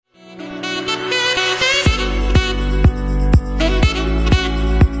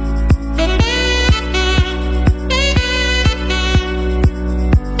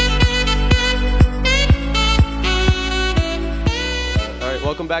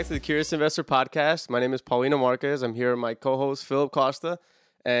back to the Curious Investor Podcast. My name is Paulino Marquez. I'm here with my co-host, Philip Costa.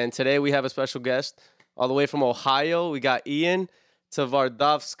 And today we have a special guest all the way from Ohio. We got Ian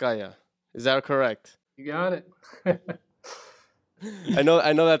Tvardovskaya. Is that correct? You got it. I know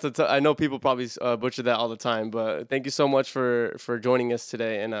I know people probably butcher that all the time, but thank you so much for joining us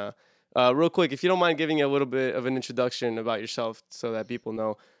today. And real quick, if you don't mind giving a little bit of an introduction about yourself so that people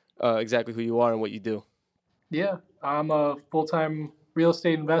know exactly who you are and what you do. Yeah, I'm a full-time real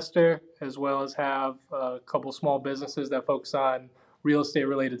estate investor, as well as have a couple small businesses that focus on real estate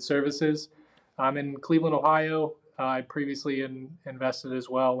related services. I'm in Cleveland, Ohio. I previously invested as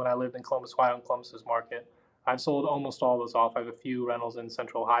well when I lived in Columbus, Ohio, and Columbus's market. I've sold almost all those off. I have a few rentals in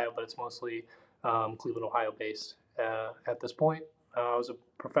Central Ohio, but it's mostly Cleveland, Ohio based at this point. I was a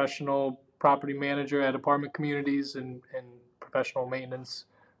professional property manager at apartment communities and professional maintenance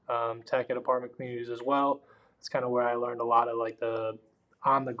tech at apartment communities as well. It's kind of where I learned a lot of like the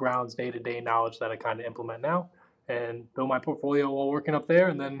on the grounds day-to-day knowledge that I kind of implement now, and built my portfolio while working up there,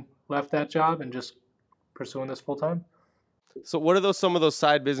 and then left that job and just pursuing this full time. So what are some of those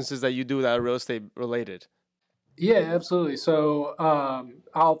side businesses that you do that are real estate related? Yeah, absolutely. So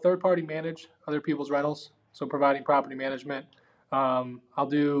I'll third-party manage other people's rentals, so providing property management. I'll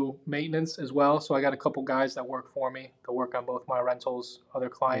do maintenance as well. So I got a couple guys that work for me to work on both my rentals, other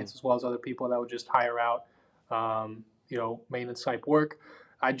clients, as well as other people that would just hire out, maintenance type work.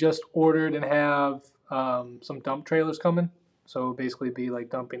 I just ordered and have some dump trailers coming. So basically be like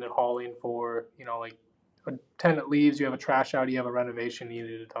dumping and hauling for, like a tenant leaves, you have a trash out, you have a renovation, you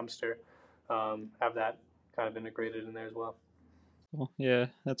need a dumpster. Have that kind of integrated in there as well. Cool. Yeah,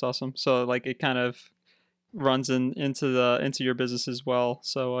 that's awesome. So like it kind of runs into your business as well.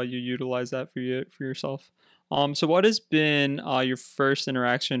 So you utilize that for yourself. So what has been your first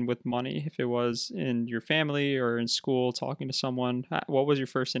interaction with money? If it was in your family or in school, talking to someone, what was your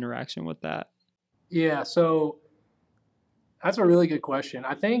first interaction with that? Yeah, so that's a really good question.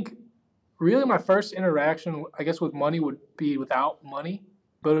 I think really my first interaction, I guess, with money would be without money,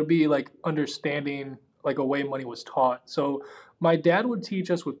 but it would be like understanding like a way money was taught. So my dad would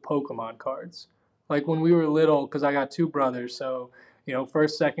teach us with Pokemon cards. Like when we were little, because I got two brothers, so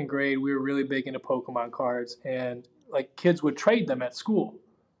first, second grade, we were really big into Pokemon cards, and like kids would trade them at school.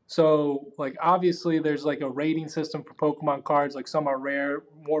 So like obviously there's like a rating system for Pokemon cards, like some are rare,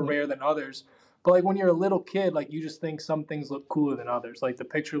 more rare than others. But like when you're a little kid, like you just think some things look cooler than others. Like the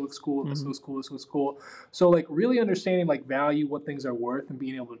picture looks cool, this looks cool, this looks cool. So like really understanding like value, what things are worth, and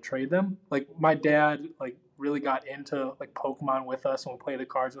being able to trade them. Like my dad like really got into like Pokemon with us and would play the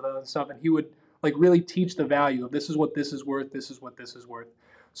cards with us and stuff, and he would like really teach the value of this is what this is worth, this is what this is worth.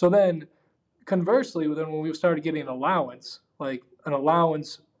 So then conversely, then when we started getting an allowance like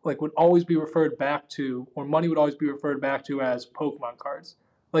would always be referred back to, or money would always be referred back to as Pokemon cards.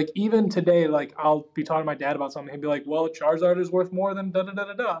 Like even today, like I'll be talking to my dad about something, he'd be like, well, Charizard is worth more than da da da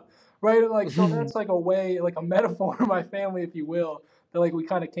da da. Right? Like so that's like a way, like a metaphor in my family, if you will, that like we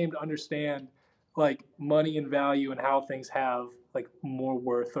kind of came to understand like money and value and how things have like more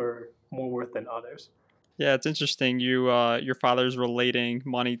worth than others. Yeah, it's interesting. Your father's relating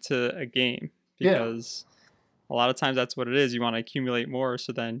money to a game because a lot of times that's what it is. You want to accumulate more,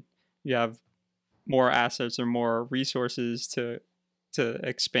 so then you have more assets or more resources to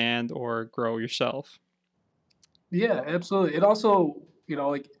expand or grow yourself. Yeah, absolutely. It also,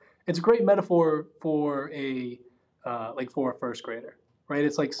 like it's a great metaphor for a first grader, right?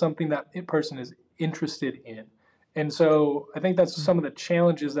 It's like something that a person is interested in. And so I think that's some of the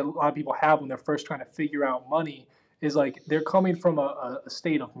challenges that a lot of people have when they're first trying to figure out money is like they're coming from a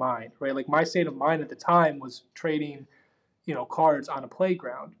state of mind, right? Like my state of mind at the time was trading, cards on a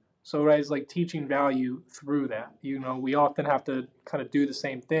playground. So right, it's like teaching value through that. We often have to kind of do the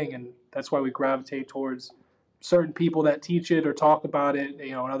same thing, and that's why we gravitate towards certain people that teach it or talk about it,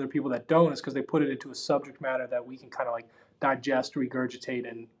 and other people that don't, is because they put it into a subject matter that we can kind of like digest, regurgitate,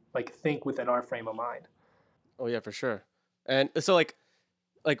 and like think within our frame of mind. Oh yeah, for sure. And so like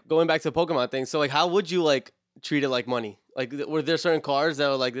going back to the Pokemon thing, so like how would you like treat it like money? Like were there certain cards that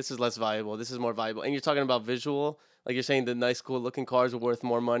were like this is less valuable, this is more valuable? And you're talking about visual, like you're saying the nice cool looking cards are worth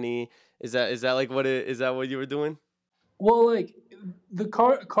more money. Is that like is that what you were doing? Well, like the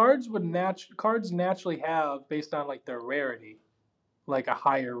cards naturally have, based on like their rarity, like a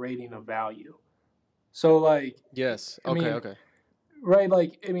higher rating of value. So like yes, okay. Right,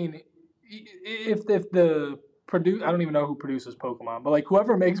 like I mean, if the I don't even know who produces Pokemon, but like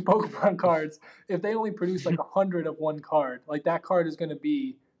whoever makes Pokemon cards, if they only produce like 100 of one card, like that card is going to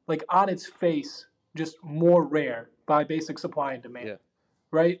be like on its face just more rare by basic supply and demand. Yeah.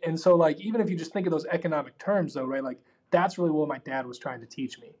 Right? And so like even if you just think of those economic terms though, right? Like that's really what my dad was trying to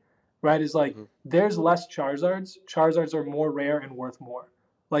teach me, right? Is like, Mm-hmm. there's less Charizards. Charizards are more rare and worth more.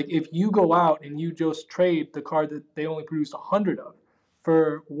 Like, if you go out and you just trade the card that they only produced 100 of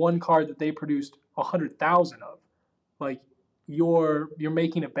for one card that they produced 100,000 of, like, you're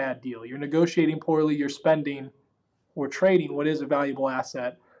making a bad deal. You're negotiating poorly. You're spending or trading what is a valuable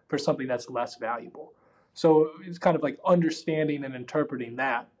asset for something that's less valuable. So it's kind of like understanding and interpreting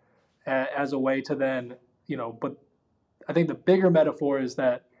that as a way to then, but I think the bigger metaphor is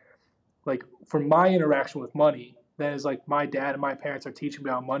that, like, for my interaction with money, that is like my dad and my parents are teaching me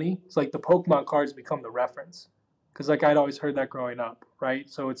about money. It's like the Pokemon cards become the reference. Because, like, I'd always heard that growing up, right?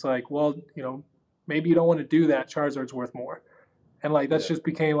 So it's like, well, maybe you don't want to do that. Charizard's worth more. And, like, that's just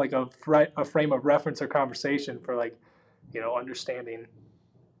became like a frame of reference or conversation for, like, understanding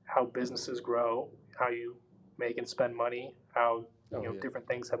how businesses grow, how you make and spend money, how different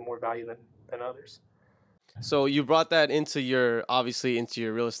things have more value than others. So you brought that into your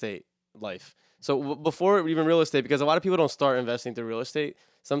real estate life. So before even real estate, because a lot of people don't start investing through real estate.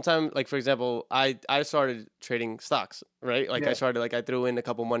 Sometimes, like, for example, I started trading stocks, right? Like, I started, like, I threw in a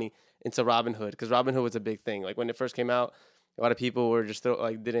couple money into Robinhood, because Robinhood was a big thing. Like, when it first came out, a lot of people were just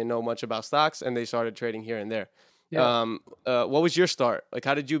didn't know much about stocks, and they started trading here and there. Yeah. What was your start? Like,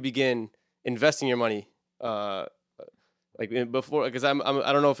 how did you begin investing your money? Like, before, because I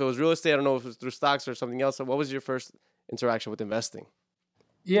don't know if it was real estate, I don't know if it was through stocks or something else. So what was your first interaction with investing?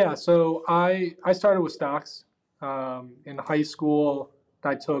 Yeah, so I started with stocks. In high school,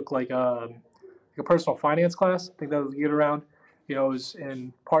 I took like a personal finance class. I think that was get around.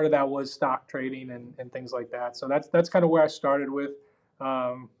 And part of that was stock trading and things like that. So that's kind of where I started with.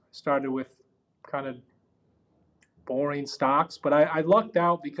 Started with kind of boring stocks, but I lucked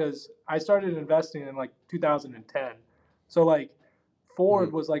out because I started investing in like 2010. So, like,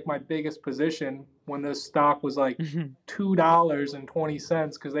 Ford was like my biggest position when this stock was like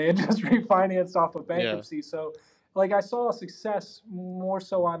 $2.20 because they had just refinanced off of bankruptcy. Yeah. So, like, I saw success more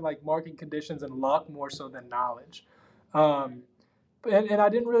so on like market conditions and luck more so than knowledge. And I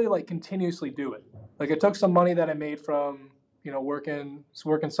didn't really like continuously do it. Like, I took some money that I made from working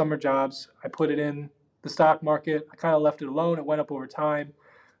summer jobs. I put it in the stock market. I kind of left it alone. It went up over time.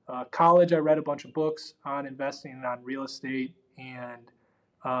 College, I read a bunch of books on investing and on real estate, and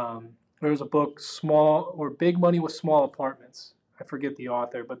there was a book, Small or Big Money with Small Apartments. I forget the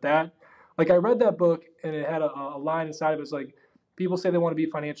author, but I read that book, and it had a line inside of it. It's like, people say they want to be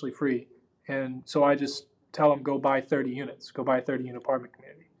financially free, and so I just tell them, go buy 30 units, go buy a 30-unit apartment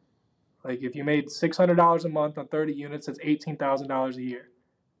community. Like, if you made $600 a month on 30 units, that's $18,000 a year.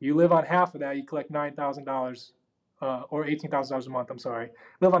 You live on half of that, you collect $9,000, or $18,000 a month, I'm sorry.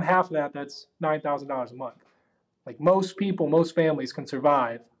 Live on half of that, that's $9,000 a month. Like, most families can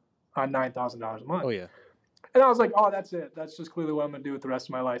survive on $9,000 a month. Oh, yeah. And I was like, oh, that's it. That's just clearly what I'm going to do with the rest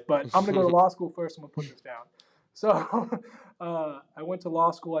of my life. But I'm going to go to law school first. I'm going to put this down. So I went to law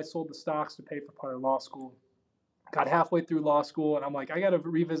school. I sold the stocks to pay for part of law school. Got halfway through law school, and I'm like, I got to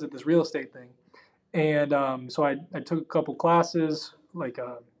revisit this real estate thing. And so I took a couple classes, like,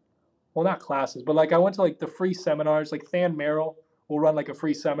 well, not classes, but like I went to like the free seminars. Like, Than Merrill will run like a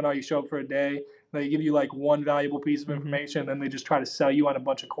free seminar. You show up for a day. They give you like one valuable piece of information, and then they just try to sell you on a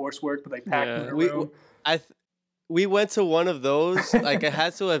bunch of coursework, but they pack you in a room. We went to one of those. Like, it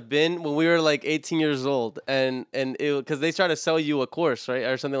had to have been when we were like 18 years old, and because they try to sell you a course, right,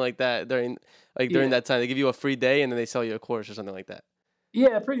 or something like that during that time. They give you a free day, and then they sell you a course or something like that.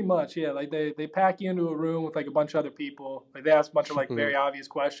 Yeah, pretty much. Yeah, like they pack you into a room with like a bunch of other people. Like, they ask a bunch of like very obvious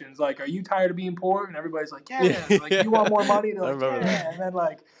questions, like, "Are you tired of being poor?" And everybody's like, "Yeah." Like, "You want more money?" They're like, "Yeah." That. And then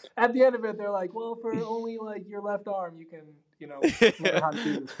like at the end of it, they're like, "Well, for only like your left arm, you can learn how to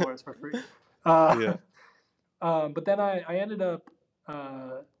do this for us for free." But then I ended up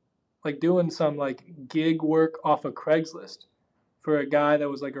like doing some like gig work off of Craigslist for a guy that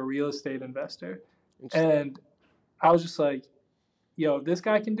was like a real estate investor, and I was just like, yo, if this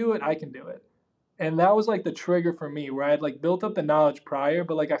guy can do it, I can do it. And that was like the trigger for me, where I had like built up the knowledge prior,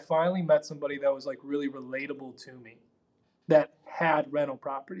 but like I finally met somebody that was like really relatable to me, that had rental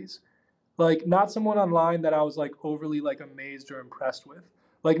properties. Like, not someone online that I was like overly like amazed or impressed with.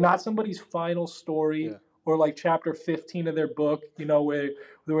 Like, not somebody's final story or like chapter 15 of their book,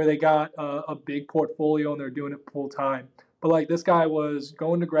 where they got a big portfolio and they're doing it full time. But like, this guy was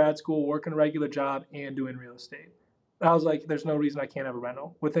going to grad school, working a regular job, and doing real estate. I was like, there's no reason I can't have a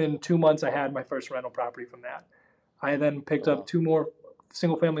rental. Within 2 months, I had my first rental property from that. I then picked up 2 more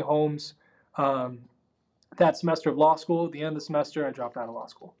single-family homes. That semester of law school, at the end of the semester, I dropped out of law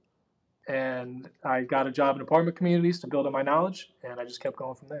school. And I got a job in apartment communities to build up my knowledge, and I just kept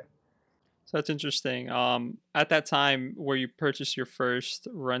going from there. So that's interesting. At that time where you purchased your first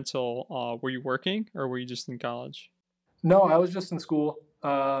rental, were you working or were you just in college? No, I was just in school.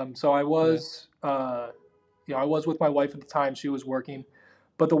 So I Okay. was, I was with my wife at the time. She was working,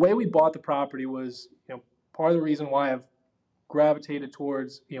 but the way we bought the property was, part of the reason why I've gravitated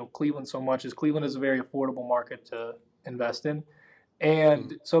towards, Cleveland so much is Cleveland is a very affordable market to invest in. Mm.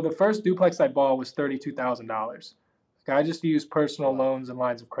 And so the first duplex I bought was $32,000. Like I just used personal Wow. loans and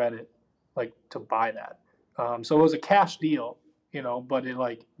lines of credit, like to buy that. So it was a cash deal, but it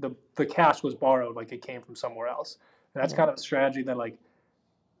like the cash was borrowed, like it came from somewhere else. And that's Right. kind of a strategy that like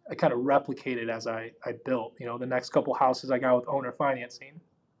I kind of replicated as I built. The next couple houses I got with owner financing,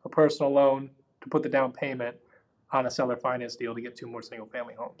 a personal loan to put the down payment on a seller finance deal to get two more single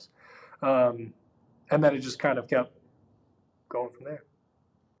family homes. And then it just kind of kept going from there.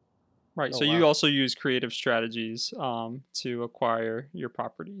 Right. Oh So you wow. also use creative strategies to acquire your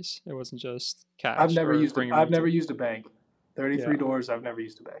properties. It wasn't just cash or bringing them I've never into. used a bank. 33 Yeah. doors. I've never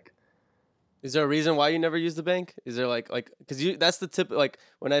used a bank. Is there a reason why you never use the bank? Is there like because you that's the tip like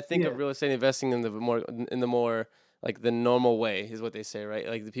when I think Yeah. of real estate investing in the more like the normal way is what they say, right?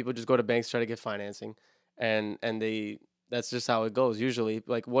 Like the people just go to banks try to get financing, and they that's just how it goes usually.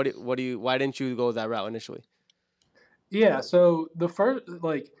 Like what do you why didn't you go that route initially? Yeah. So the first,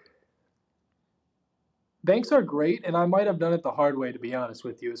 like, banks are great, and I might have done it the hard way, to be honest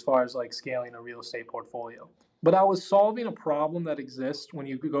with you, as far as like scaling a real estate portfolio. But I was solving a problem that exists when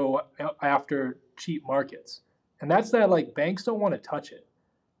you go after cheap markets, and that's that like banks don't want to touch it.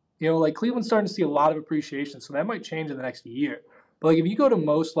 Like Cleveland's starting to see a lot of appreciation, so that might change in the next year. But like if you go to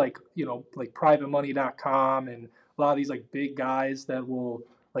most like like privatemoney.com and a lot of these like big guys that will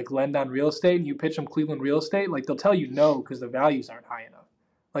like lend on real estate, and you pitch them Cleveland real estate, like they'll tell you no because the values aren't high enough.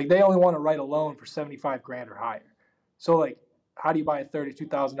 Like they only want to write a loan for 75 grand or higher. So like, how do you buy a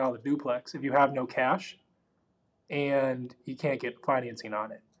 $32,000 duplex if you have no cash and you can't get financing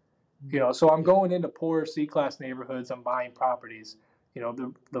on it? So I'm Yeah. going into poor C class neighborhoods. I'm buying properties.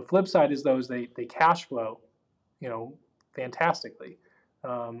 The flip side is those they cash flow, you know, fantastically.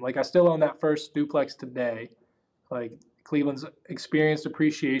 Like I still own that first duplex today. Like Cleveland's experienced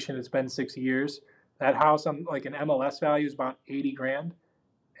appreciation. It's been 6 years. That house on like an MLS value is about 80 grand,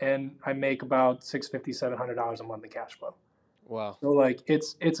 and I make about 650, $700 a month in cash flow. Wow. So like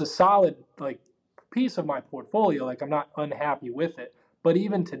it's a solid like piece of my portfolio. Like I'm not unhappy with it. But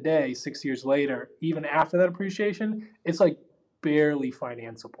even today, 6 years later, even after that appreciation, it's like barely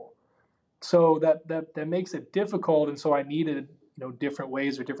financeable. So that makes it difficult. And so I needed different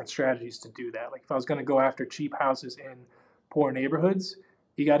ways or different strategies to do that. Like if I was going to go after cheap houses in poor neighborhoods,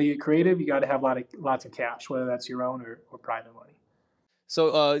 you got to get creative. You got to have lots of cash, whether that's your own or private money.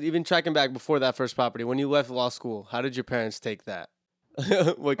 So even tracking back before that first property, when you left law school, how did your parents take that?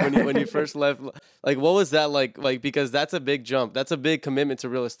 Like when you first left, like what was that like? Like because that's a big jump. That's a big commitment to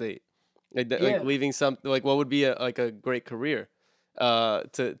real estate. Like Yeah. leaving something like what would be a great career,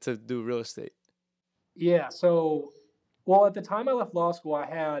 to do real estate. Yeah. So, well, at the time I left law school, I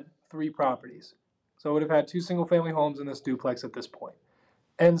had three properties. So I would have had two single family homes in this duplex at this point.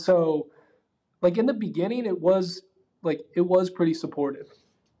 And so, like in the beginning, it was pretty supportive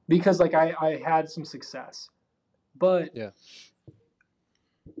because like I had some success. But Yeah.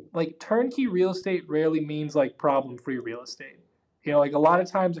 like turnkey real estate rarely means like problem free real estate. Like a lot of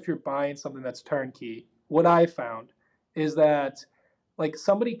times if you're buying something that's turnkey, what I found is that like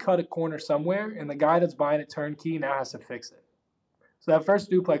somebody cut a corner somewhere and the guy that's buying it turnkey now has to fix it. So that first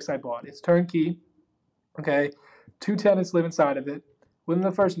duplex I bought, it's turnkey. Okay. Two tenants live inside of it. Within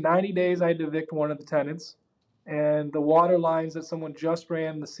the first 90 days, I had to evict one of the tenants. And the water lines that someone just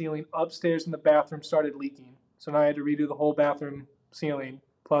ran the ceiling upstairs in the bathroom started leaking. So now I had to redo the whole bathroom ceiling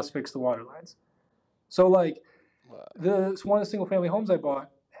plus fix the water lines. So like Wow. one of the single family homes I bought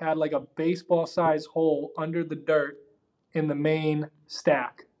had like a baseball size hole under the dirt in the main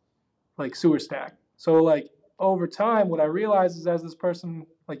stack, like sewer stack. So like over time, what I realized is as this person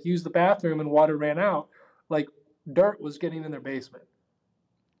like used the bathroom and water ran out, like dirt was getting in their basement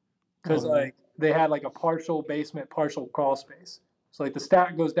because Oh man. like they had like a partial basement, partial crawl space. So like the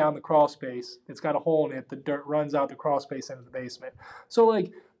stack goes down the crawl space, it's got a hole in it. The dirt runs out the crawl space into the basement. So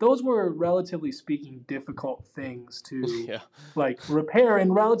like those were relatively speaking difficult things to Yeah. like repair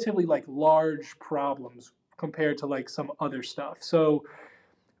and relatively like large problems compared to like some other stuff. So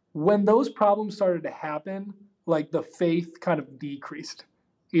when those problems started to happen, like the faith kind of decreased,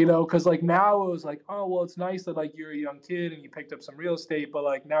 because like now it was like, oh, well, it's nice that like you're a young kid and you picked up some real estate, but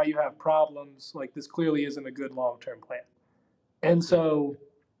like now you have problems. Like this clearly isn't a good long term plan. And Yeah. so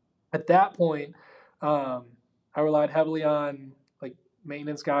at that point, I relied heavily on like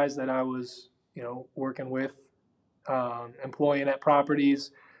maintenance guys that I was, working with, employing at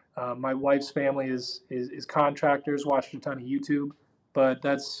properties. My wife's family is contractors. Watched a ton of YouTube, but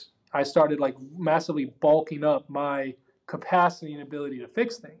I started like massively bulking up my capacity and ability to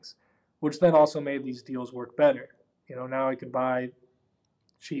fix things, which then also made these deals work better. Now I could buy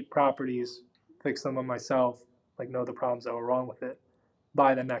cheap properties, fix them on myself, like know the problems that were wrong with it,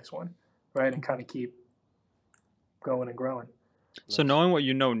 buy the next one, right, and kind of keep going and growing. So knowing what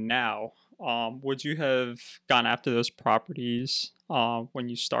you know now, would you have gone after those properties when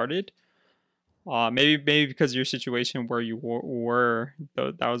you started? Maybe because of your situation where you were,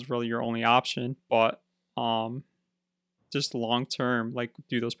 that was really your only option. But just long term, like,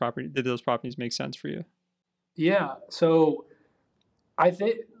 did those properties make sense for you? Yeah. So I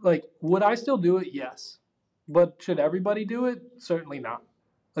think, like, would I still do it? Yes. But should everybody do it? Certainly not.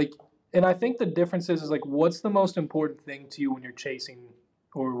 Like, and I think the difference is like, what's the most important thing to you when you're chasing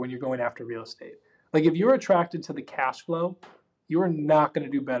or when you're going after real estate? Like, if you're attracted to the cash flow, you are not going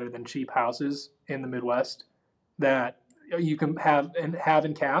to do better than cheap houses in the Midwest that you can have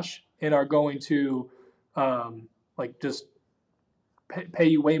in cash and are going to, like, just pay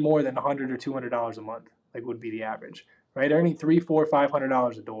you way more than $100 or $200 a month, like would be the average, right? Earning $300, $400,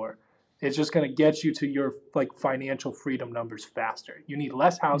 $500 a door. It's just going to get you to your like financial freedom numbers faster. You need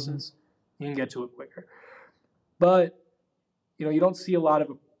less houses, you can get to it quicker. But you don't see a lot of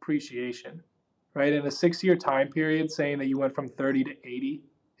appreciation, right? In a 6-year time period, saying that you went from 30 to 80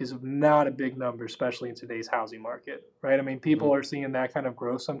 is not a big number, especially in today's housing market, right? I mean, people are seeing that kind of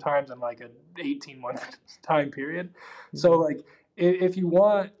growth sometimes in like an 18-month time period. So like, if you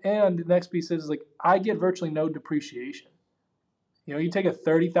want, and the next piece is like, I get virtually no depreciation. You take a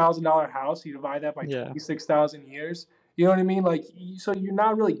 $30,000 house, you divide that by 26,000 years. You know what I mean? Like, so you're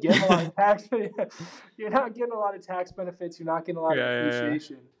not really getting a lot of tax. You're not getting a lot of tax benefits. You're not getting a lot of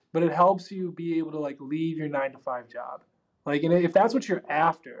depreciation. But it helps you be able to like leave your 9-to-5 job. Like, and if that's what you're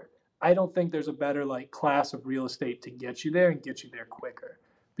after, I don't think there's a better like class of real estate to get you there and get you there quicker.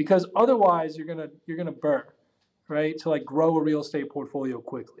 Because otherwise, you're gonna burn, right? To like grow a real estate portfolio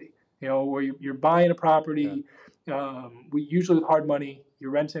quickly. Where you're buying a property. We usually with hard money,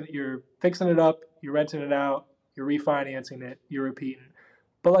 you're fixing it up, you're renting it out, you're refinancing it, you're repeating.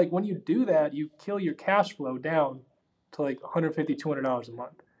 But like when you do that, you kill your cash flow down to like $150, $200 a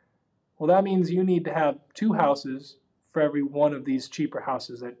month. Well, that means you need to have 2 houses for every one of these cheaper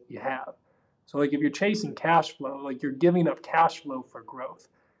houses that you have. So like if you're chasing cash flow, like you're giving up cash flow for growth.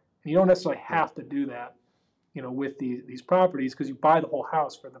 And you don't necessarily have to do that, with these properties because you buy the whole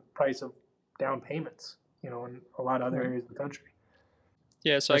house for the price of down payments, in a lot of other areas of the country.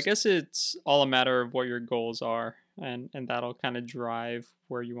 Yeah, so I guess it's all a matter of what your goals are, and that'll kind of drive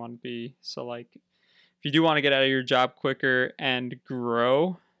where you want to be. So like, if you do want to get out of your job quicker and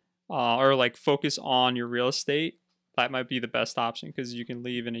grow, or like focus on your real estate, that might be the best option because you can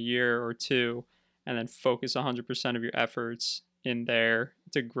leave in a year or two and then focus 100% of your efforts in there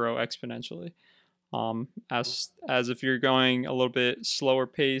to grow exponentially. As if you're going a little bit slower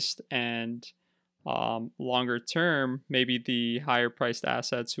paced and longer term, maybe the higher priced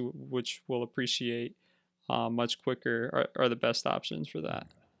assets which will appreciate much quicker are the best options for that.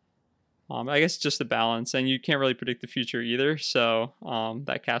 I guess just a balance, and you can't really predict the future either, so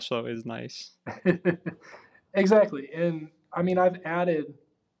that cash flow is nice. Exactly. And I mean, I've added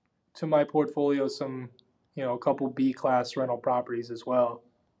to my portfolio some, a couple B-class rental properties as well,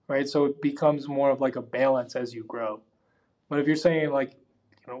 right? So it becomes more of like a balance as you grow. But if you're saying like,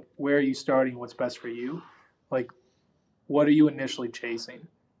 where are you starting? What's best for you? Like, what are you initially chasing?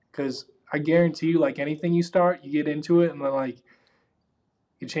 Because I guarantee you, like anything you start, you get into it, and then like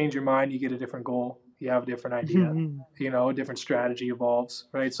you change your mind, you get a different goal, you have a different idea, a different strategy evolves,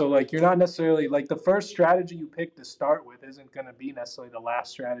 right? So like you're not necessarily like the first strategy you pick to start with isn't going to be necessarily the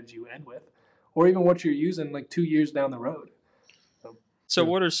last strategy you end with, or even what you're using like 2 years down the road. So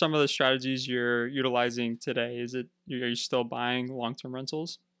what are some of the strategies you're utilizing today? Are you still buying long-term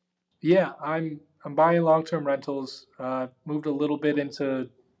rentals? Yeah, I'm buying long-term rentals. Moved a little bit into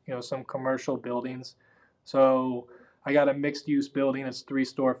some commercial buildings. So I got a mixed-use building. It's 3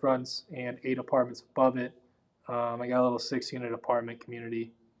 storefronts and 8 apartments above it. I got a little 6-unit apartment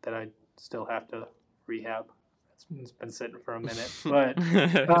community that I still have to rehab. It's been sitting for a minute, but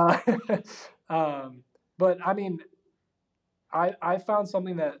I mean, I found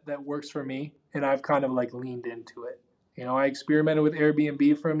something that works for me, and I've kind of like leaned into it. I experimented with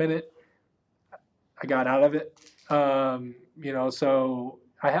Airbnb for a minute. I got out of it. So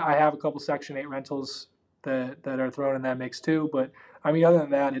I have a couple Section 8 rentals that are thrown in that mix too. But I mean, other than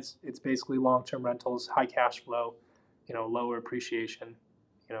that, it's basically long-term rentals, high cash flow, lower appreciation.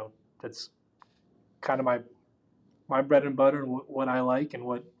 That's kind of my bread and butter and what I like and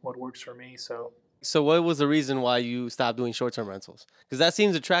what works for me. So what was the reason why you stopped doing short-term rentals? Because that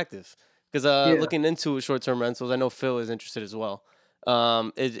seems attractive. Because Yeah, looking into short-term rentals, I know Phil is interested as well.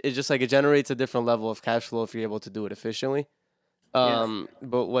 It just like it generates a different level of cash flow if you're able to do it efficiently. yeah.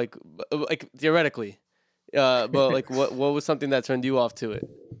 But theoretically, but like what was something that turned you off to it?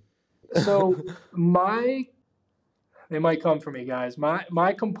 So they might come for me, guys.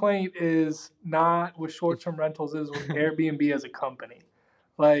 My complaint is not with short-term rentals, is with Airbnb as a company.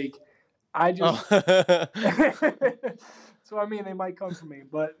 Like, I just Oh, so I mean they might come for me,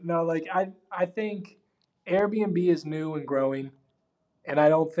 but no, like I think Airbnb is new and growing, and I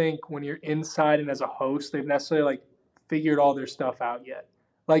don't think when you're inside and as a host, they've necessarily like figured all their stuff out yet.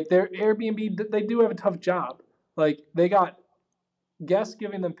 Like their Airbnb, they do have a tough job. Like they got guests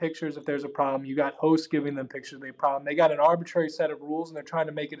giving them pictures if there's a problem. You got hosts giving them pictures of the problem. They got an arbitrary set of rules and they're trying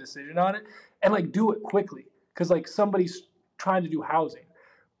to make a decision on it and like do it quickly because like somebody's trying to do housing.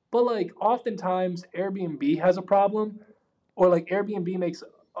 But like oftentimes Airbnb has a problem, or like Airbnb makes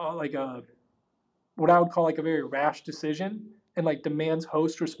like a what I would call like a very rash decision and like demands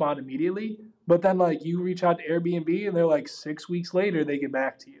hosts respond immediately. But then like you reach out to Airbnb and they're like 6 weeks later they get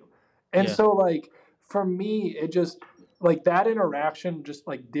back to you. And yeah, so like for me, it just like that interaction just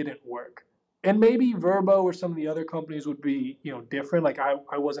like didn't work. And maybe Verbo or some of the other companies would be, different. Like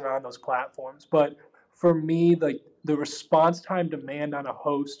I wasn't on those platforms. But for me, like the response time demand on a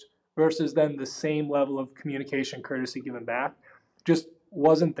host versus then the same level of communication courtesy given back just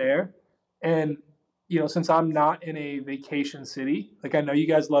wasn't there. And since I'm not in a vacation city, like I know you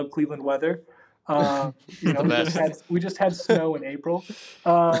guys love Cleveland weather. it's the best. We just had snow in April,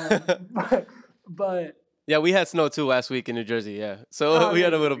 um, but Yeah, we had snow too last week in New Jersey. Yeah, so oh, we there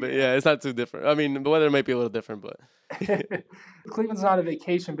had a you little go, bit. Yeah, it's not too different. I mean, the weather might be a little different, but yeah. Cleveland's not a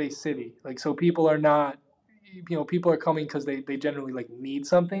vacation-based city, like so people are not, people are coming because they generally like need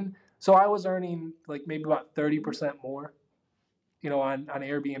something. So I was earning like maybe about 30% more, on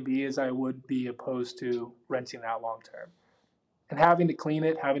Airbnb as I would be opposed to renting that long term. And having to clean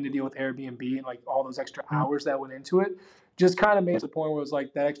it, having to deal with Airbnb and like all those extra hours that went into it, just kind of made it to the point where it was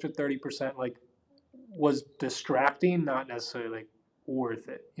like that extra 30% like was distracting, not necessarily like worth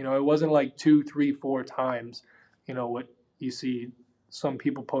it. It wasn't like two, three, four times, what you see some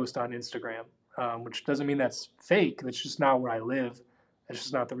people post on Instagram, which doesn't mean that's fake. That's just not where I live. That's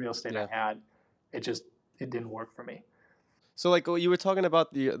just not the real estate I yeah. had. It didn't work for me. So like you were talking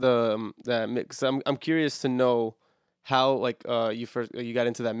about the that mix. I'm curious to know how like you got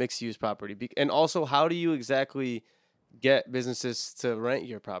into that mixed use property, and also how do you exactly get businesses to rent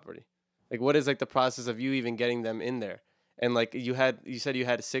your property? Like what is like the process of you even getting them in there? And like you said you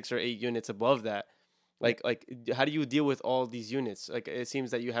had 6 or 8 units above that. Yeah. How do you deal with all these units? Like it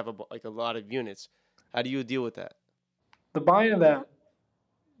seems that you have like a lot of units. How do you deal with that? The buying of that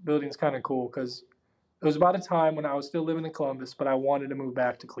building is kind of cool because it was about a time when I was still living in Columbus, but I wanted to move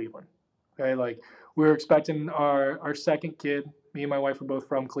back to Cleveland. Okay, like we were expecting our second kid. Me and my wife were both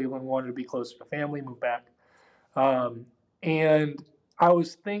from Cleveland. Wanted to be closer to family, move back. And I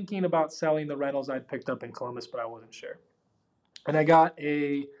was thinking about selling the rentals I'd picked up in Columbus, but I wasn't sure. And I got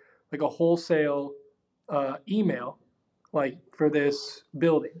a wholesale email like for this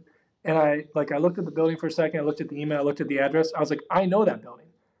building. And I looked at the building for a second. I looked at the email. I looked at the address. I was like, I know that building.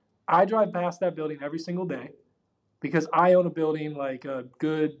 I drive past that building every single day because I own a building like a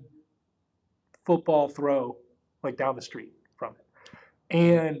good football throw like down the street from it.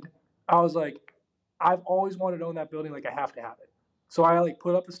 And I was like, I've always wanted to own that building. Like I have to have it. So I like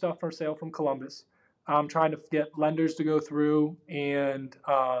put up the stuff for sale from Columbus. I'm trying to get lenders to go through and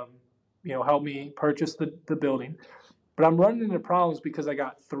help me purchase the building. But I'm running into problems because I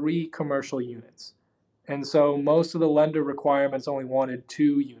got 3 commercial units. And so most of the lender requirements only wanted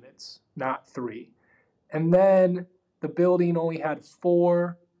 2 units, not 3. And then the building only had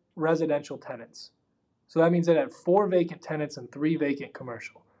 4 residential tenants. So that means it had 4 vacant tenants and 3 vacant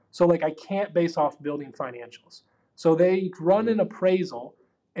commercial. So like I can't base off building financials. So they run an appraisal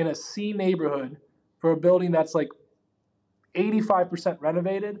in a C neighborhood for a building that's like 85%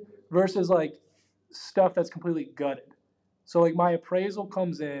 renovated versus like stuff that's completely gutted. So like my appraisal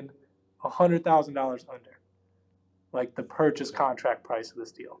comes in $100,000 under like the purchase Okay. contract price of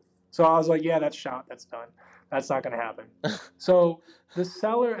this deal. So I was like, yeah, that's shot. That's done. That's not going to happen. So the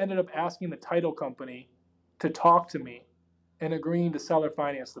seller ended up asking the title company to talk to me and agreeing to seller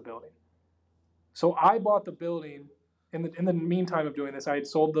finance the building. So I bought the building. In the meantime of doing this, I had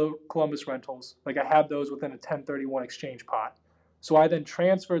sold the Columbus rentals. Like I had those within a 1031 exchange pot. So I then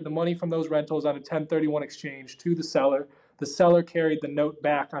transferred the money from those rentals on a 1031 exchange to the seller. The seller carried the note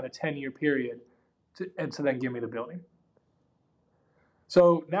back on a 10-year period to then give me the building.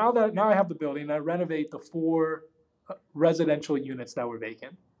 So now I have the building, I renovate the 4 residential units that were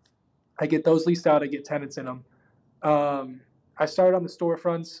vacant. I get those leased out. I get tenants in them. I started on the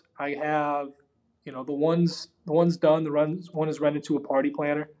storefronts. I have, the one's done. One is rented to a party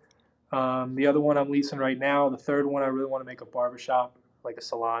planner. The other one I'm leasing right now. The third one I really want to make a barbershop, like a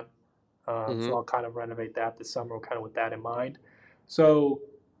salon. So I'll kind of renovate that this summer, kind of with that in mind. So,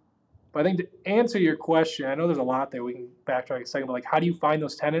 but I think to answer your question, I know there's a lot there. We can backtrack a second, but like, how do you find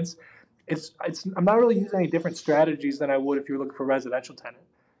those tenants? I'm not really using any different strategies than I would if you were looking for a residential tenant.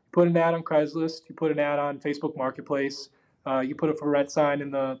 You put an ad on Craigslist. You put an ad on Facebook Marketplace. You put a for rent sign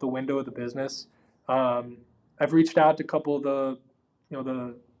in the window of the business. I've reached out to a couple of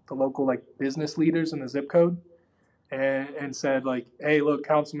the local like business leaders in the zip code and said like, hey, look,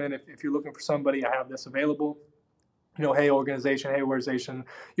 councilman, if you're looking for somebody, I have this available. Hey, organization,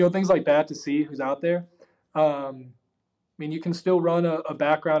 things like that to see who's out there. You can still run a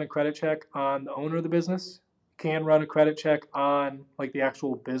background and credit check on the owner of the business. You can run a credit check on like the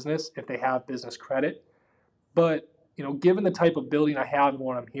actual business if they have business credit. But, given the type of building I have and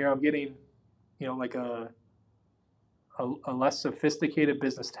what I'm here, I'm getting, like a less sophisticated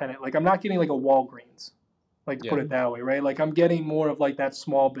business tenant. Like I'm not getting like a Walgreens, like to put it that way, right? Like I'm getting more of like that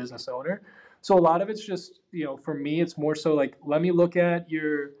small business owner. So a lot of it's just, for me, it's more so like, let me look at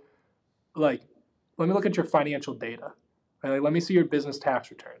your financial data. Right? Like, let me see your business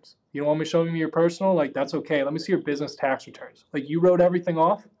tax returns. You don't want me showing me your personal? Like, that's okay. Let me see your business tax returns. Like, you wrote everything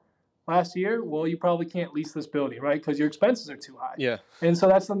off last year. Well, you probably can't lease this building, right? Because your expenses are too high. Yeah. And so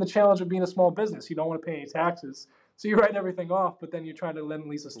that's then the challenge of being a small business. You don't want to pay any taxes. So you write everything off, but then you're trying to lend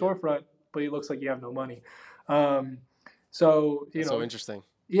and lease a storefront, but it looks like you have no money. So interesting.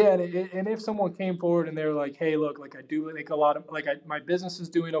 Yeah, and if someone came forward and they were like, "Hey, look, like I do make a lot of my business is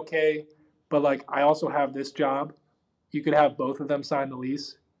doing okay, but like I also have this job," you could have both of them sign the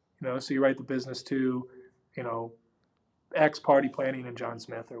lease. So you write the business to, X Party Planning and John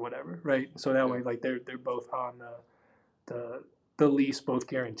Smith or whatever, right? So that way, like they're both on the lease, both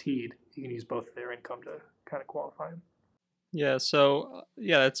guaranteed. You can use both of their income to kind of qualify them. Yeah, so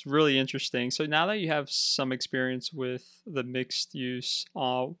that's really interesting. So now that you have some experience with the mixed use,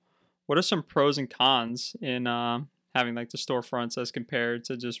 what are some pros and cons in having like the storefronts as compared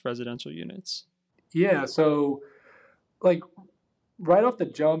to just residential units? Yeah, so like right off the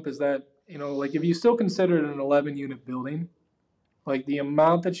jump is that, like if you still consider it an 11 unit building, like the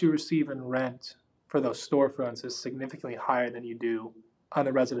amount that you receive in rent for those storefronts is significantly higher than you do on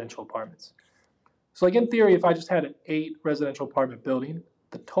the residential apartments. So like in theory, if I just had an 8 residential apartment building,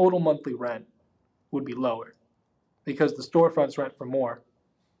 the total monthly rent would be lower because the storefronts rent for more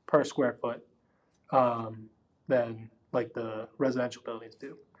per square foot than like the residential buildings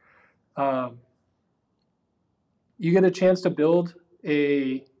do. You get a chance to build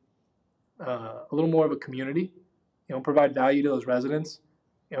a little more of a community, provide value to those residents.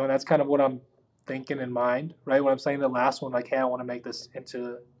 And that's kind of what I'm thinking in mind, right? When I'm saying the last one, like, hey, I want to make this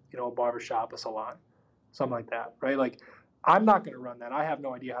into, a barbershop, a salon, something like that, right? Like, I'm not going to run that. I have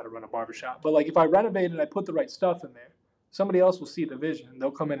no idea how to run a barbershop. But like, if I renovate and I put the right stuff in there, somebody else will see the vision and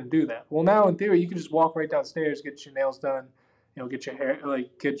they'll come in and do that. Well, now in theory, you can just walk right downstairs, get your nails done, get your hair,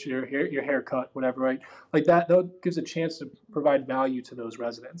 get your hair cut, whatever, right? Like that gives a chance to provide value to those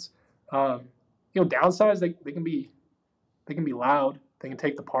residents. Downsides, they can be loud. They can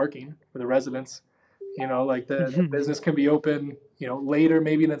take the parking for the residents. Like the business can be open, later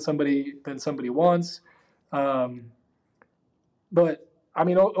maybe than somebody wants. But I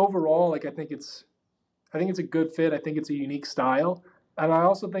mean, overall, like I think it's a good fit. I think it's a unique style, and I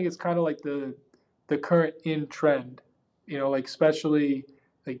also think it's kind of like the current in trend. Like especially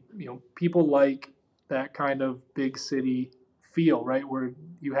like people like that kind of big city feel, right? Where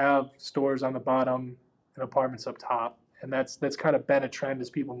you have stores on the bottom and apartments up top, and that's kind of been a trend as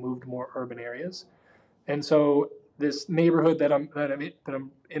people move to more urban areas. And so this neighborhood that I'm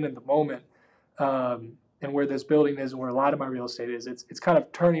in at the moment, and where this building is, and where a lot of my real estate is, it's kind of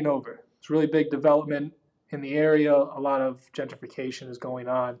turning over. It's really big development in the area. A lot of gentrification is going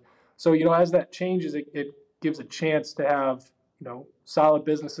on. So as that changes, it gives a chance to have solid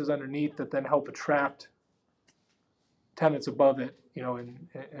businesses underneath that then help attract tenants above it,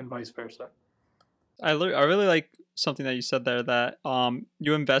 and vice versa. I really like something that you said there, that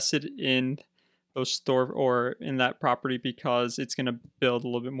you invested in those store or in that property because it's going to build a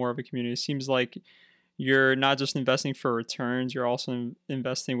little bit more of a community. It seems like you're not just investing for returns, you're also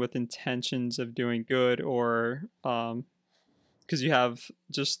investing with intentions of doing good or because you have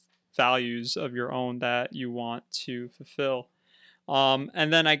just values of your own that you want to fulfill.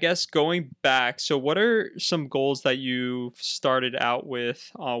 And then I guess going back, so what are some goals that you started out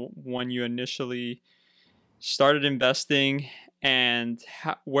with when you initially started investing, and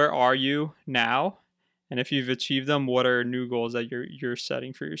where are you now? And if you've achieved them, what are new goals that you're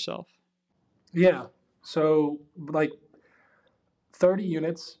setting for yourself? Yeah. So like 30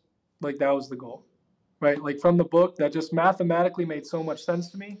 units, like that was the goal, right? Like from the book, that just mathematically made so much sense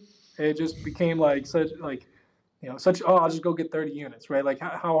to me. It just became like such like, such, oh, I'll just go get 30 units, right? Like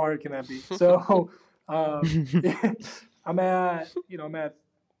how hard can that be? So I'm at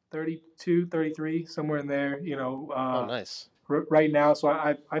 32, 33, somewhere in there, Oh, nice. right now. So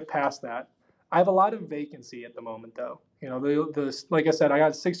I've passed that. I have a lot of vacancy at the moment, though. The like I said, I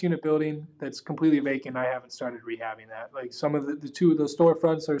got a 6-unit building that's completely vacant. I haven't started rehabbing that. Like some of the two of those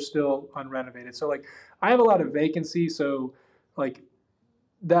storefronts are still unrenovated. So like I have a lot of vacancy. So like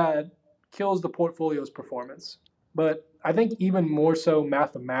that kills the portfolio's performance. But I think even more so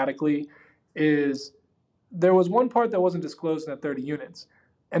mathematically is there was one part that wasn't disclosed in that 30 units.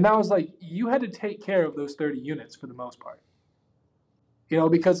 And that was like you had to take care of those 30 units for the most part.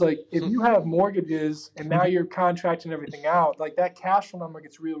 Because like if you have mortgages and now you're contracting everything out, like that cash flow number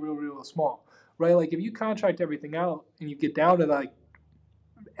gets real small, right? Like if you contract everything out and you get down to like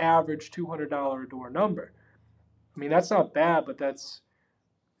average $200 a door number, I mean, that's not bad, but that's,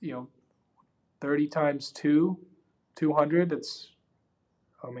 30 times 200. That's,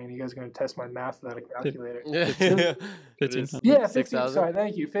 oh man, you guys are going to test my math without a calculator. Yeah. 1500. Yeah, 6,000. sorry,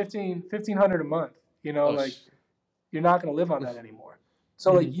 thank you. 1,500 a month, like you're not going to live on that anymore.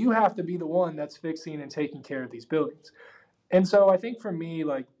 So like you have to be the one that's fixing and taking care of these buildings. And so I think for me,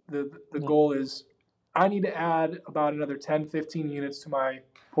 like the goal is I need to add about another 10, 15 units to my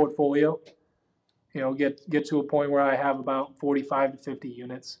portfolio, get to a point where I have about 45 to 50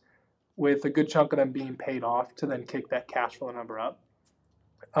 units with a good chunk of them being paid off to then kick that cash flow number up.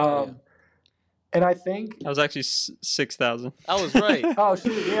 And I think that was actually 6,000. I was right. Oh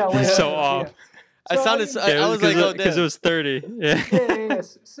shoot, yeah, wait, So off. Yeah. I sounded. I was like, oh, because it was 30. Yeah.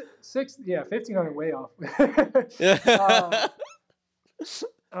 Yeah. 1,500 way off.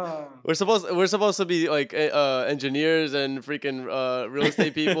 We're supposed to be like engineers and freaking real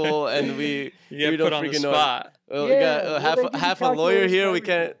estate people, and we get don't put on the freaking spot. know. We got half a lawyer here. We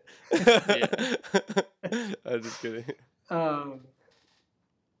can't. Yeah. I'm just kidding.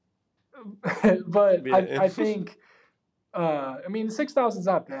 But Yeah. I think, I mean, 6,000 is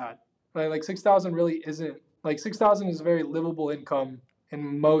not bad. Right? Like 6,000 really isn't. Like 6,000 is a very livable income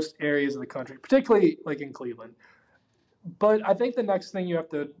in most areas of the country, particularly like in Cleveland. But I think the next thing you have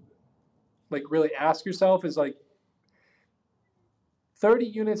to like really ask yourself is like 30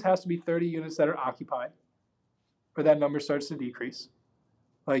 units has to be 30 units that are occupied, or that number starts to decrease.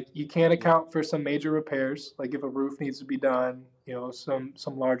 Like you can't account for some major repairs, like if a roof needs to be done, some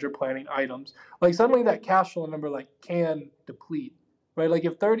larger planning items. Like suddenly that cash flow number like can deplete, right? Like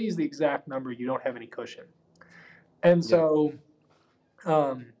if 30 is the exact number, you don't have any cushion. And so,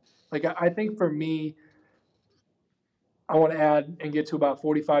 like I think for me, I want to add and get to about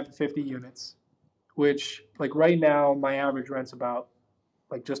 45 to 50 units, which like right now my average rent's about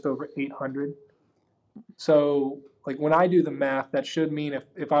like just over 800. So like when I do the math, that should mean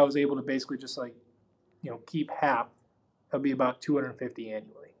if I was able to basically just like, keep half, that'd be about 250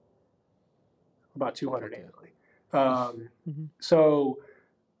 annually, about 200 annually. So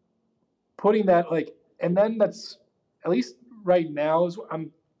putting that like, and then that's at least right now is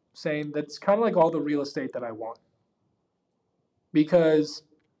I'm saying that's kind of like all the real estate that I want, because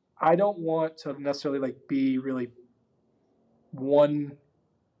I don't want to necessarily like be really one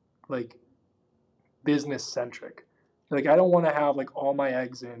like business centric. Like I don't want to have like all my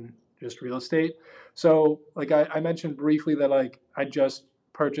eggs in just real estate. So like I mentioned briefly that like I just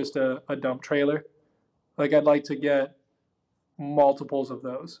purchased a dump trailer. Like I'd like to get multiples of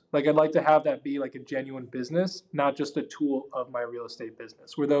those. Like I'd like to have that be like a genuine business, not just a tool of my real estate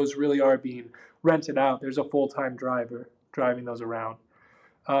business, where those really are being rented out. There's a full-time driver driving those around.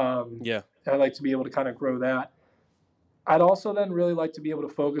 I'd like to be able to kind of grow that. I'd also then really like to be able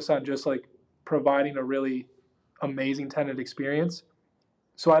to focus on just like providing a really amazing tenant experience.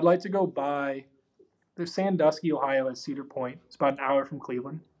 So I'd like to go buy, there's Sandusky, Ohio at Cedar Point. It's about an hour from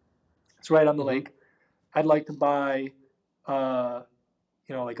Cleveland. It's right on the lake. I'd like to buy,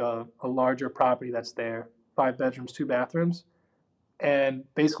 like a larger property that's there, 5 bedrooms, 2 bathrooms, and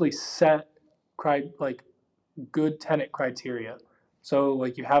basically set like good tenant criteria. So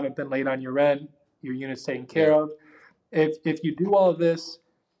like you haven't been late on your rent, your unit's taken care of. If you do all of this,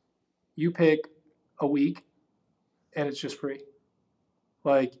 you pick a week and it's just free.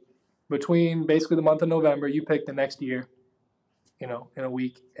 Like between basically the month of November, you pick the next year, in a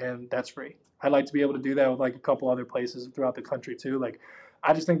week, and that's free. I'd like to be able to do that with like a couple other places throughout the country too. Like,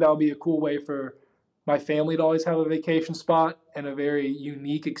 I just think that would be a cool way for my family to always have a vacation spot and a very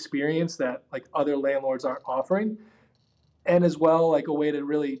unique experience that like other landlords aren't offering, and as well like a way to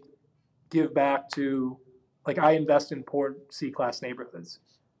really give back to, like, I invest in poor C-class neighborhoods.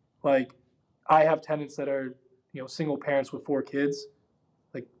 Like, I have tenants that are single parents with 4 kids.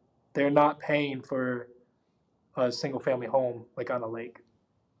 Like, they're not paying for a single family home like on a lake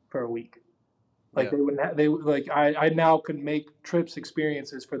for a week. Like Yeah. they wouldn't they like I now could make trips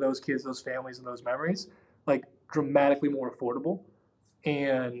experiences for those kids, those families, and those memories like dramatically more affordable.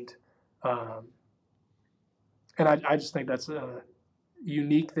 And um, I just think that's a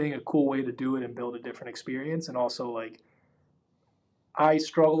unique thing, a cool way to do it and build a different experience. And also, like, I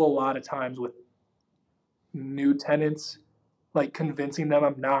struggle a lot of times with new tenants, like convincing them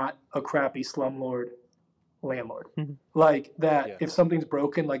I'm not a crappy slumlord landlord. Mhm. Like that, Yeah. if something's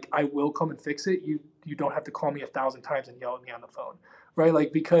broken, like I will come and fix it. You don't have to call me 1,000 times and yell at me on the phone, right?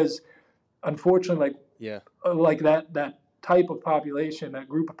 Like, because unfortunately, Yeah. like that type of population, that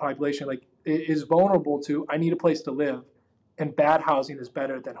group of population, like is vulnerable to, I need a place to live, and bad housing is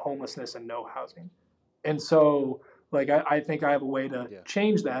better than homelessness and no housing. And so, like, I think I have a way to Yeah.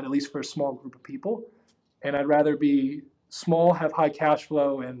 change that, at least for a small group of people. And I'd rather be small, have high cash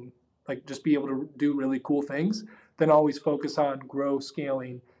flow, and like just be able to do really cool things than always focus on growth,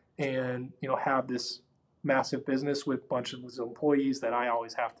 scaling, and have this massive business with a bunch of employees that I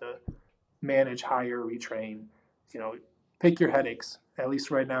always have to manage, hire, retrain. Pick your headaches. At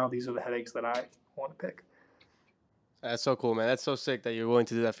least right now, these are the headaches that I want to pick. That's so cool, man. That's so sick that you're willing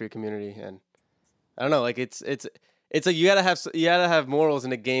to do that for your community. And I don't know, like it's like you gotta have morals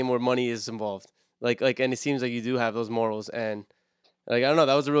in a game where money is involved. And it seems like you do have those morals. And like I don't know,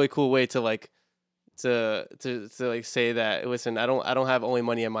 that was a really cool way to like to like say that. Listen, I don't have only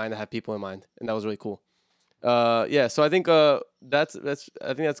money in mind. I have people in mind, and that was really cool. Yeah. So I think that's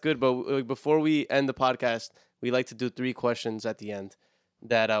I think that's good. But like, before we end the podcast, we like to do 3 questions at the end.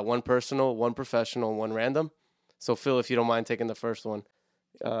 That one personal, one professional, one random. So Phil, if you don't mind taking the first one.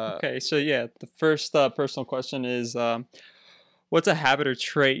 Okay, so yeah, the first personal question is, what's a habit or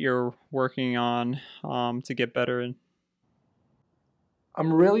trait you're working on to get better in?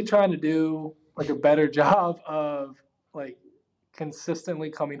 I'm really trying to do like a better job of like consistently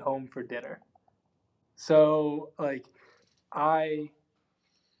coming home for dinner. So I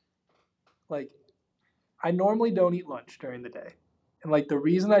like I normally don't eat lunch during the day. And like the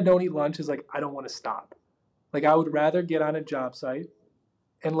reason I don't eat lunch is like I don't want to stop. Like I would rather get on a job site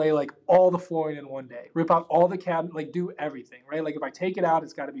and lay like all the flooring in one day, rip out all the cabinet, like do everything, right? Like if I take it out,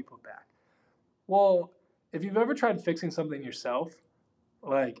 it's got to be put back. Well, if you've ever tried fixing something yourself,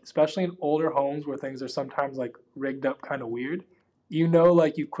 like especially in older homes where things are sometimes like rigged up kind of weird,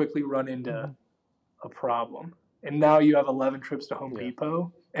 like you quickly run into Mhm. a problem. And now you have 11 trips to Home Yeah.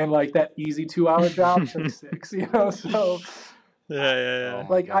 Depot, and like that easy 2 hour job took 6. So Yeah, yeah, yeah. Oh my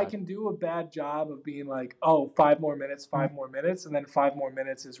like I God. can do a bad job of being like, oh, 5 more minutes, 5 more minutes, and then 5 more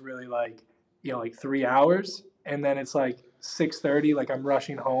minutes is really like, like 3 hours, and then it's like 6:30, like I'm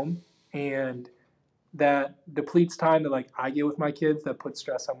rushing home, and that depletes time that like I get with my kids. That puts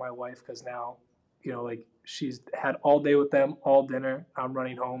stress on my wife because now, like she's had all day with them, all dinner. I'm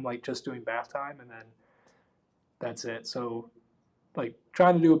running home like just doing bath time, and then that's it. So like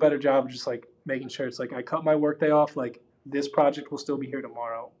trying to do a better job of just like making sure it's like I cut my workday off. Like this project will still be here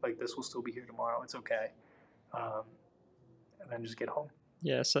tomorrow. Like this will still be here tomorrow. It's okay. Um, and then just get home.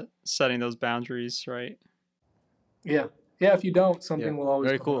 Yeah, setting those boundaries, right? Yeah. Yeah. If you don't, Yeah. something will always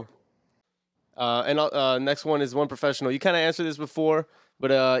Very come cool. up. And next one is one professional. You kind of answered this before,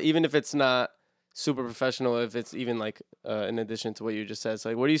 but even if it's not super professional, if it's even like in addition to what you just said, so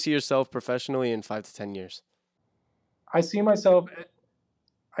like, where do you see yourself professionally in 5 to 10 years? I see myself.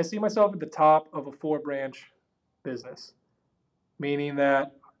 I see myself at the top of a 4 branch business, meaning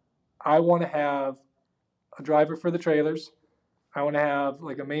that I want to have a driver for the trailers. I want to have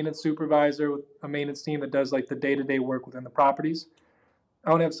like a maintenance supervisor with a maintenance team that does like the day to day work within the properties. I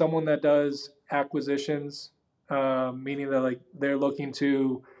want to have someone that does acquisitions, meaning that like they're looking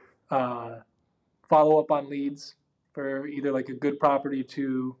to uh, follow up on leads for either like a good property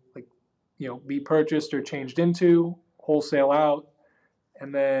to like be purchased or changed into, wholesale out,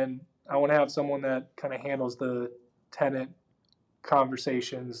 and then I want to have someone that kind of handles the tenant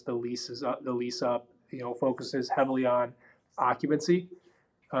conversations, the leases up, the lease up, focuses heavily on occupancy.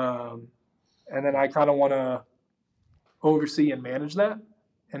 Um, and then I kind of want to oversee and manage that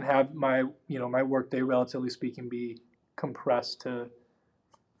and have my work day, relatively speaking, be compressed to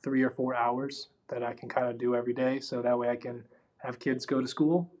 3 or 4 hours that I can kind of do every day. So that way I can have kids go to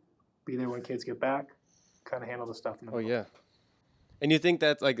school, be there when kids get back, kind of handle the stuff in the Oh middle. yeah. And you think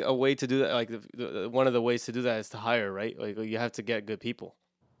that's like a way to do that? Like one of the ways to do that is to hire, right? Like you have to get good people.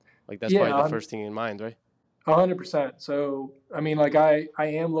 Like that's probably the Yeah, first thing in mind, right? 100%. So, I mean, like I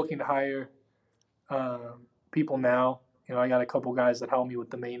am looking to hire people now. I got a couple guys that help me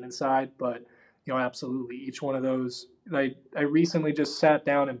with the maintenance side, but absolutely each one of those. I recently just sat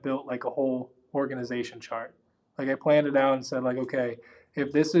down and built like a whole organization chart. Like I planned it out and said like, okay,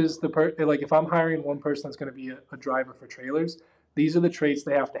 if this is like if I'm hiring one person that's going to be a driver for trailers, these are the traits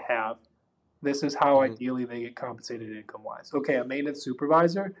they have to have. This is how Mm-hmm. ideally they get compensated income wise. Okay, a maintenance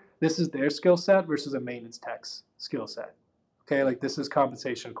supervisor, this is their skill set versus a maintenance tech's skill set. Okay, Yeah. like this is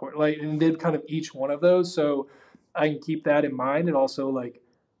compensation like, and did kind of each one of those, so I can keep that in mind and also like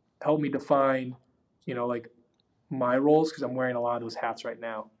help me define, like my roles because I'm wearing a lot of those hats right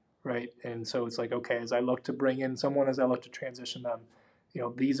now, right? And so it's like, okay, as I look to bring in someone, as I look to transition them,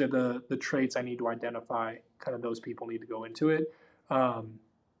 these are the traits I need to identify. Kind of those people need to go into it,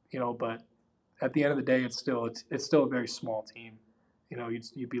 but at the end of the day, it's still a very small team.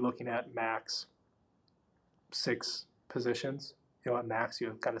 You'd be looking at max 6 positions. At max, you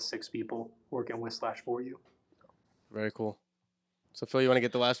have kind of 6 people working with / for you. Very cool. So Phil, you want to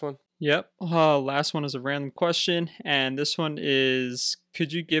get the last one? Yep. Last one is a random question, and this one is: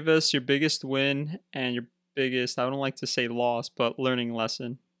 could you give us your biggest win and your biggest, I don't like to say loss, but learning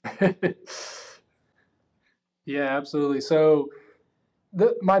lesson? Yeah, absolutely. So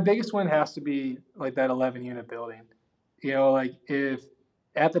my biggest win has to be like that 11 unit building. Like if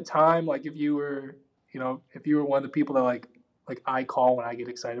at the time, like if you were one of the people that like I call when I get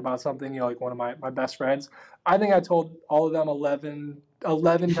excited about something, like one of my best friends, I think I told all of them 11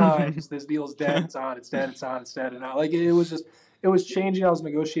 times this deal's dead, it's on, it's dead, it's on, it's dead. And like it was changing. I was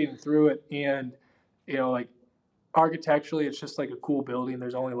negotiating through it. And, like architecturally, it's just like a cool building.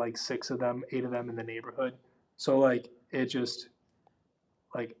 There's only like 6 of them, 8 of them in the neighborhood. So like it just,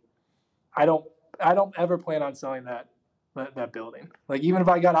 like I don't I don't ever plan on selling that building. Like even if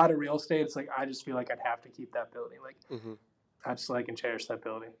I got out of real estate, it's like I just feel like I'd have to keep that building. Like Mm-hmm. I just like and cherish that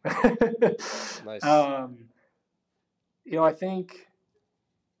building. Nice.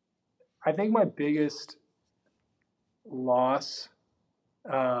 I think my biggest loss,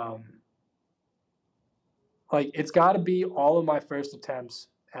 like it's got to be all of my first attempts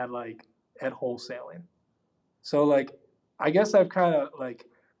at wholesaling. So like I guess I've kind of like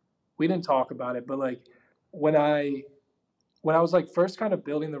we didn't talk about it, but like when I when I was like first kind of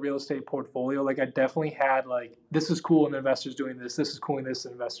building the real estate portfolio, like I definitely had like this is cool and investors doing this, this is cool and this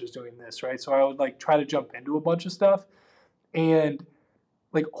and investors doing this, right? So I would like try to jump into a bunch of stuff, and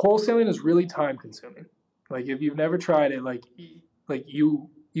like wholesaling is really time consuming. Like if you've never tried it, like you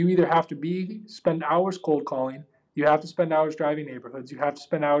either have to be spend hours cold calling, you have to spend hours driving neighborhoods, you have to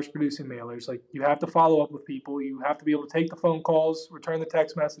spend hours producing mailers, like you have to follow up with people, you have to be able to take the phone calls, return the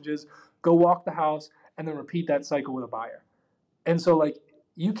text messages, go walk the house, and then repeat that cycle with a buyer. And so like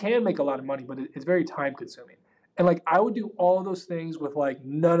you can make a lot of money, but it's very time consuming. And like I would do all those things with like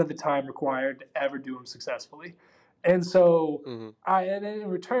none of the time required to ever do them successfully. And so Mm-hmm. and then in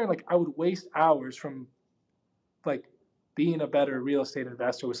return, like I would waste hours from like being a better real estate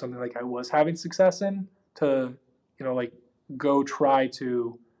investor with something like I was having success in to, like go try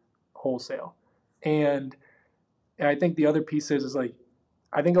to wholesale. And and I think the other piece is like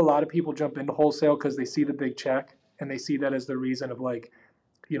I think a lot of people jump into wholesale because they see the big check and they see that as the reason of like,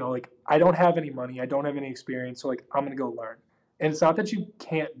 like I don't have any money, I don't have any experience, so like I'm gonna go learn. And it's not that you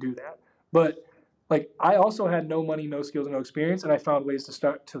can't do that, but like I also had no money, no skills, no experience, and I found ways to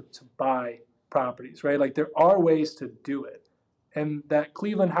start to buy properties, right? Like there are ways to do it. And that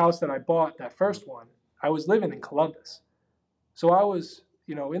Cleveland house that I bought, that first one, I was living in Columbus. So I was,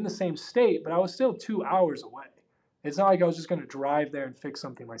 in the same state, but I was still 2 hours away. It's not like I was just going to drive there and fix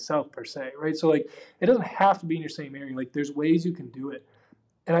something myself per se, right? So like it doesn't have to be in your same area. Like there's ways you can do it.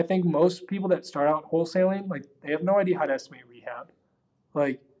 And I think most people that start out wholesaling, like they have no idea how to estimate rehab.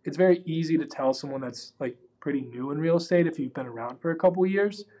 Like it's very easy to tell someone that's like pretty new in real estate if you've been around for a couple of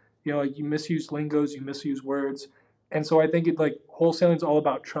years. Like you misuse lingos, you misuse words. And so I think it like wholesaling is all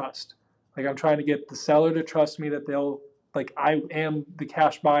about trust. Like I'm trying to get the seller to trust me that they'll like I am the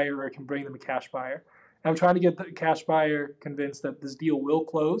cash buyer or I can bring them a cash buyer. And I'm trying to get the cash buyer convinced that this deal will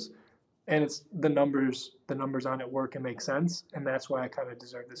close and it's the numbers on it work and make sense, and that's why I kind of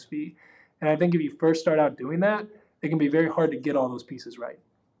deserve this fee. And I think if you first start out doing that, it can be very hard to get all those pieces right.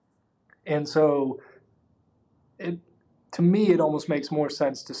 And so it to me it almost makes more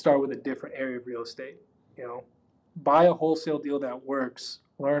sense to start with a different area of real estate. you know Buy a wholesale deal that works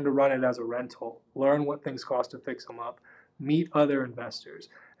learn to run it as a rental, learn what things cost to fix them up, meet other investors.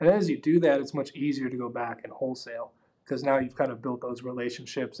 And as you do that, it's much easier to go back and wholesale because now you've kind of built those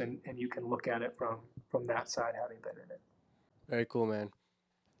relationships and you can look at it from that side, having been in it. Very cool, man.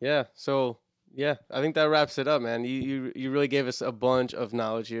 Yeah. So yeah, I think that wraps it up, man. You really gave us a bunch of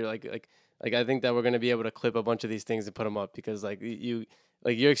knowledge here. Like I think that we're gonna be able to clip a bunch of these things and put them up because like your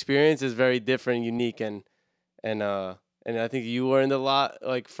experience is very different, unique, and I think you learned a lot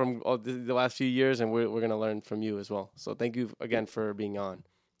like from all the last few years, and we're gonna learn from you as well. So thank you again for being on.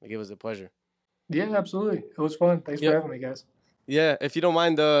 Like it was a pleasure. Yeah, absolutely. It was fun. Thanks for having me, guys. Yeah, if you don't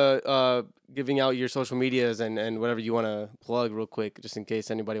mind giving out your social medias and whatever you want to plug real quick, just in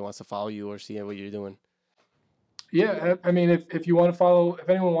case anybody wants to follow you or see what you're doing. Yeah, I mean, if you want to follow, if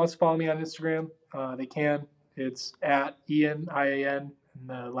anyone wants to follow me on Instagram, they can. It's at Ian, IAN, and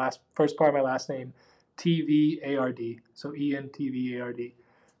the first part of my last name, TVARD. So Ian, TVARD.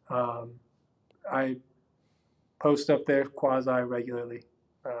 I post up there quasi regularly.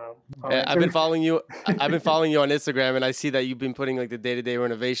 Yeah, I've been following you. I've been following you on Instagram, and I see that you've been putting like the day-to-day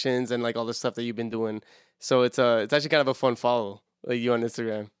renovations and like all the stuff that you've been doing. So it's actually kind of a fun follow, like you on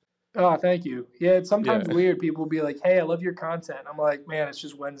Instagram. Oh, thank you. Yeah, it's sometimes weird. People will be like, "Hey, I love your content." I'm like, "Man, it's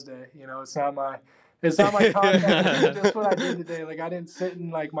just Wednesday. You know, it's not my content. It's just what I did today. Like, I didn't sit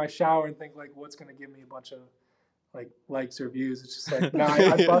in like my shower and think like, what's gonna give me a bunch of like likes or views. It's just like, no,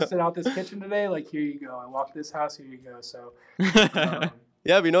 I busted out this kitchen today. Like, here you go. I walked this house. Here you go. So.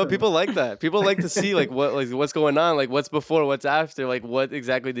 Yeah, but you know, people like that. People like to see like what's going on, like what's before, what's after, like what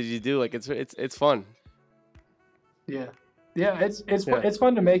exactly did you do? Like it's fun. Yeah, it's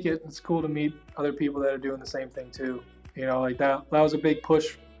fun to make it. It's cool to meet other people that are doing the same thing too. You know, like that was a big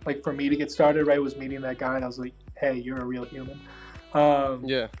push, like for me to get started. Right, was meeting that guy, and I was like, hey, you're a real human.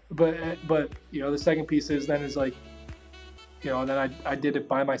 Yeah. But you know, the second piece is like, you know, and then I did it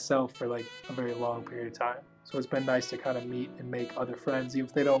by myself for like a very long period of time. So it's been nice to kind of meet and make other friends, even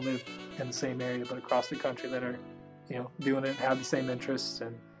if they don't live in the same area, but across the country that are, you know, doing it and have the same interests.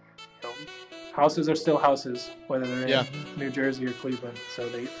 And, you know, houses are still houses, whether they're in New Jersey or Cleveland. So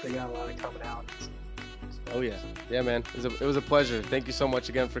they got a lot of commonalities. Oh yeah, yeah, man. It was a pleasure. Thank you so much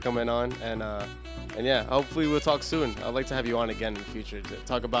again for coming on, and yeah, hopefully we'll talk soon. I'd like to have you on again in the future to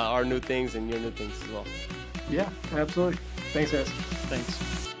talk about our new things and your new things as well. Yeah, absolutely. Thanks, guys. Thanks.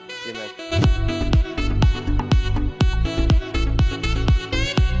 See you, man.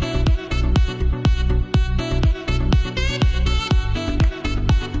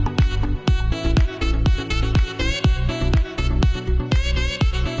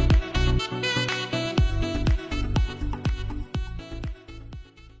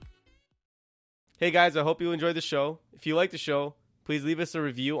 Hey guys, I hope you enjoyed the show. If you like the show, please leave us a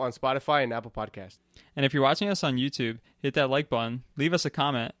review on Spotify and Apple Podcasts. And if you're watching us on YouTube, hit that like button, leave us a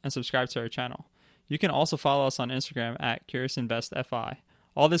comment, and subscribe to our channel. You can also follow us on Instagram at CuriousInvestFI.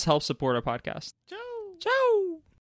 All this helps support our podcast. Ciao! Ciao!